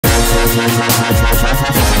We'll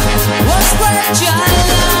spread your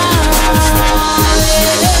love.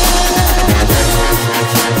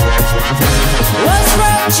 We'll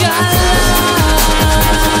spread your love.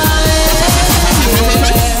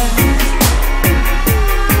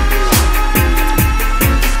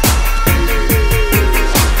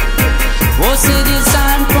 What's the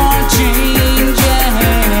design for change?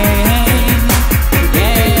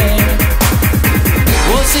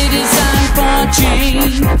 What's the design for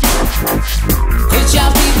change? Cause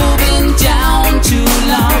your people been down too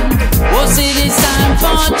long. What's the design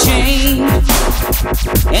for change?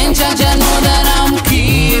 And Changeâ know that I'm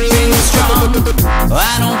keeping strong. I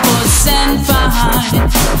don't fuss and fight.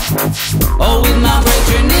 Oh, with my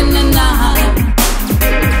brethren in the night,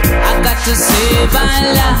 I got to save my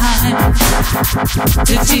life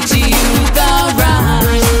to teach you the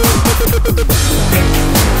right.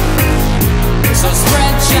 So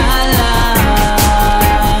spread your love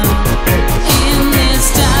in this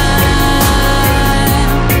time.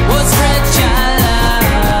 We'll spread your love.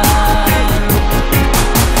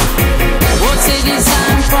 What's the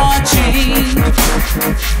design for change?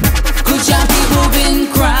 Cause your people been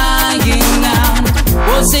crying now.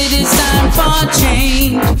 What's the design for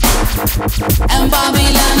change? And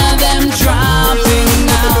Babylon of them dropping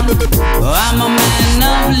now. I'm a man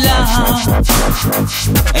of love,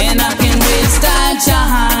 and I can waste our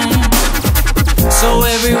time. So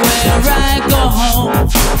everywhere I go,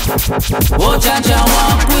 oh Changeâ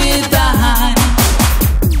walk with I.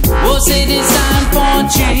 What's the design for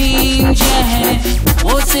change? Yeah.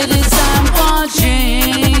 What's the design for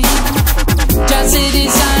change? Just the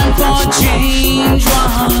design for change.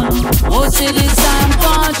 What's the design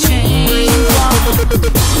for change?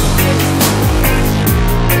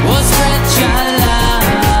 We'll spread your love.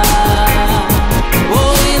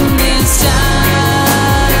 Oh, in this time,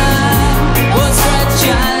 we'll spread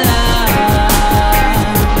your love.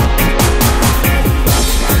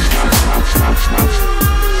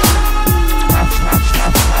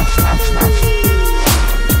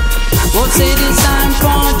 What's the design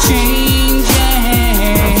for change?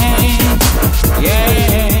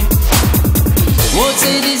 Yeah. What's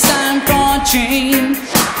the design for change?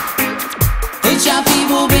 Cause your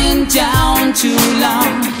people been down too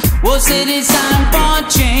long. What's the design for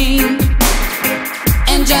change?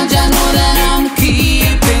 And Changeâ know that I'm key.